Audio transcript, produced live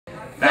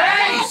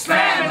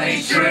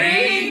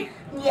family tree?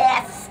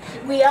 Yes,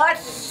 we are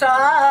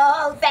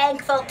so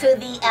thankful to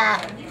the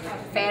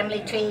family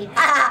tree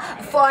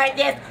for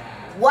this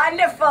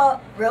wonderful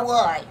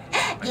reward.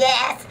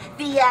 Yes,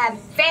 the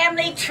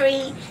family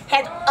tree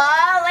has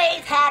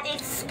always had a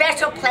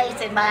special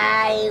place in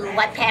my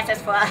what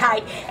passes for a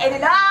heart, and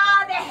in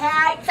all the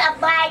hearts of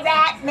my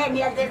rat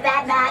minions. Is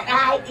that not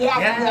right? Yes.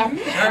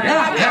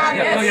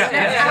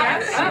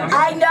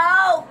 I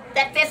know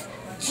that this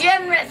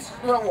generous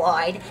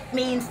reward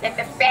means that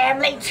the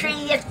family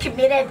tree is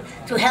committed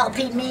to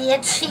helping me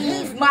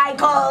achieve my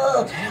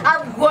goal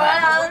of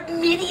world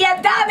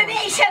media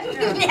domination.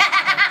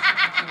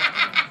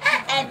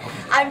 And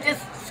I'm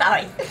just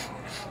sorry,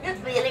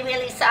 really,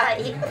 really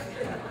sorry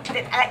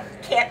that I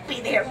can't be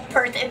their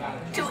person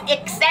to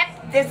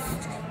accept this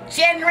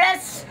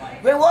generous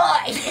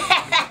reward.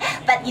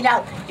 But you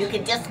know, you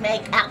can just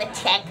make out a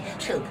check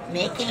to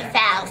Mickee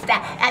Faust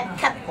and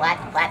what?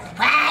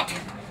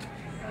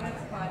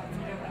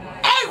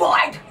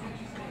 A-word!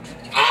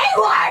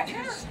 A-word!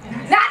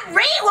 Not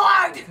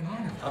reward!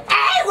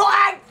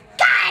 A-word!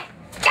 God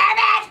damn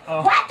it!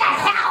 What the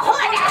hell? Who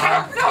the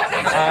hell?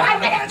 I'm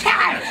gonna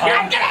tell him!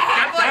 I'm gonna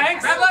have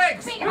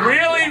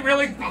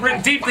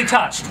Really deeply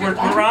touched. We're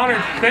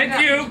honored. Thank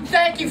you.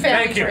 Thank you,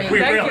 family Thank you. tree. We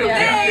Thank really.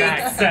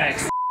 you.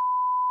 Thanks.